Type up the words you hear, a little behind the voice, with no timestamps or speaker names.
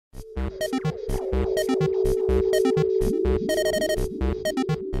What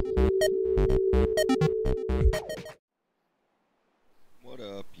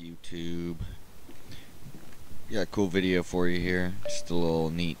up, YouTube? Got a cool video for you here. Just a little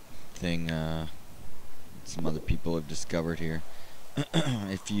neat thing some other people have discovered here.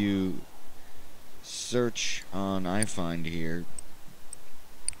 If you search on iFind here,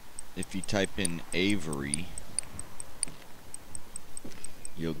 if you type in Avery,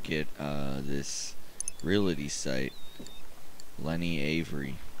 you'll get this realty site, Lenny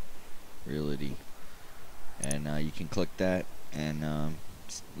Avery Realty, and you can click that, and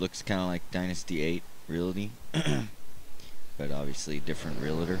looks kind of like Dynasty 8 Realty, but obviously a different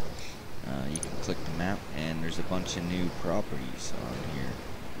realtor. You can click the map, and there's a bunch of new properties on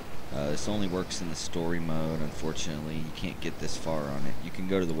here. This only works in the story mode. Unfortunately, you can't get this far on it. You can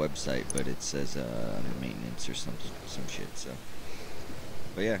go to the website, but it says under maintenance or some shit. So,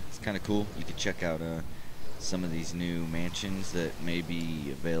 but yeah, it's kind of cool. You can check out some of these new mansions that may be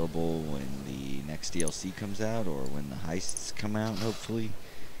available when the next DLC comes out, or when the heists come out. Hopefully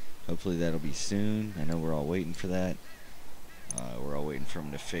that'll be soon. I know we're all waiting for that. We're all waiting for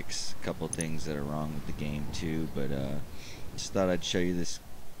them to fix a couple things that are wrong with the game too. But just thought I'd show you this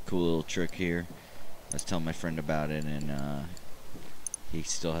cool little trick here. I was telling my friend about it, and he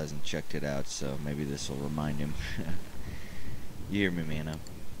still hasn't checked it out, so maybe this will remind him. You hear me, man?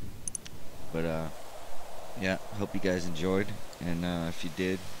 But yeah, hope you guys enjoyed, and if you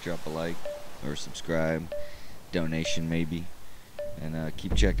did, drop a like or subscribe, donation maybe, and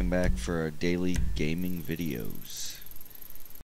keep checking back for our daily gaming videos.